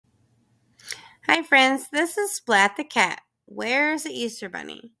Hi friends, this is Splat the Cat. Where's the Easter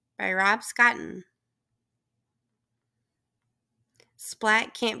Bunny? By Rob Scotton.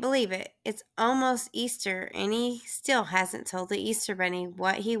 Splat can't believe it. It's almost Easter and he still hasn't told the Easter Bunny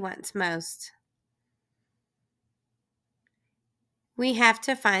what he wants most. We have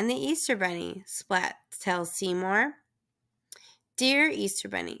to find the Easter Bunny, Splat tells Seymour. Dear Easter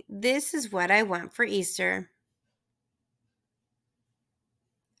Bunny, this is what I want for Easter.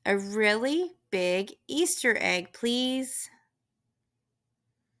 A really big Easter egg, please.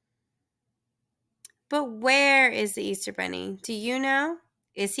 But where is the Easter Bunny? Do you know?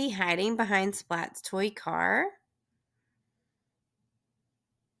 Is he hiding behind Splat's toy car?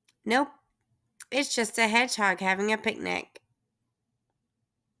 Nope, it's just a hedgehog having a picnic.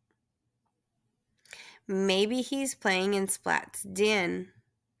 Maybe he's playing in Splat's den.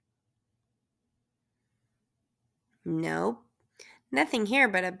 Nope, nothing here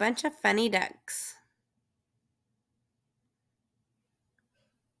but a bunch of funny ducks.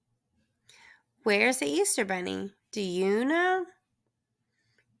 Where's the Easter Bunny? Do you know?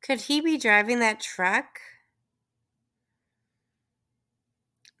 Could he be driving that truck?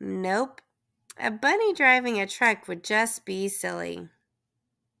 Nope, a bunny driving a truck would just be silly.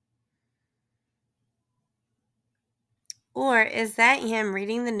 Or is that him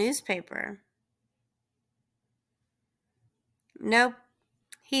reading the newspaper? Nope,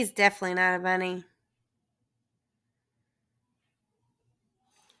 he's definitely not a bunny.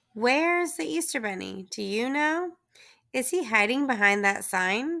 Where's the Easter Bunny? Do you know? Is he hiding behind that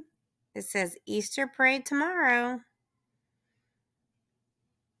sign? It says Easter Parade tomorrow.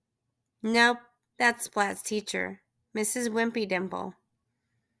 Nope, that's Splat's teacher, Mrs. Wimpy Dimple.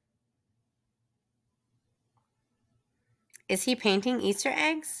 Is he painting Easter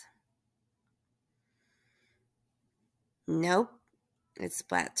eggs? Nope, it's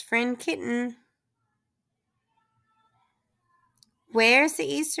Splat's friend Kitten. Where's the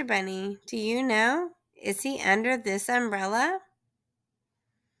Easter Bunny? Do you know? Is he under this umbrella?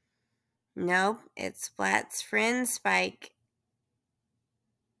 Nope, it's Splat's friend Spike.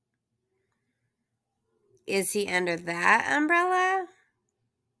 Is he under that umbrella?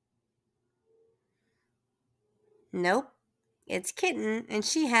 Nope, it's Kitten, and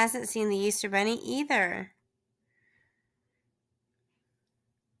she hasn't seen the Easter Bunny either.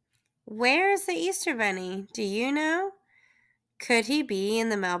 Where's the Easter Bunny? Do you know? Could he be in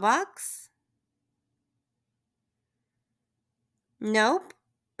the mailbox? Nope,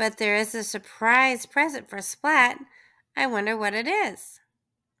 but there is a surprise present for Splat. I wonder what it is.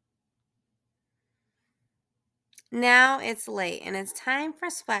 Now it's late and it's time for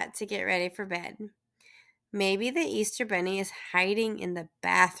Splat to get ready for bed. Maybe the Easter Bunny is hiding in the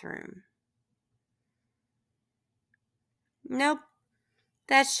bathroom. Nope,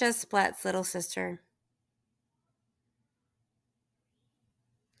 that's just Splat's little sister.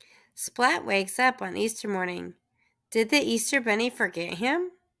 Splat wakes up on Easter morning. Did the Easter Bunny forget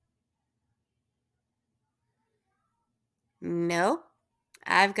him? Nope.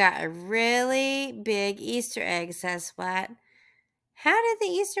 I've got a really big Easter egg, says Splat. How did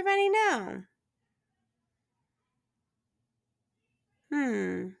the Easter Bunny know?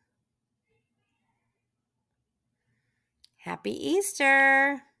 Happy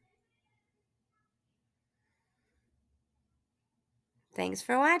Easter! Thanks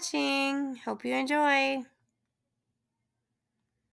for watching. Hope you enjoy.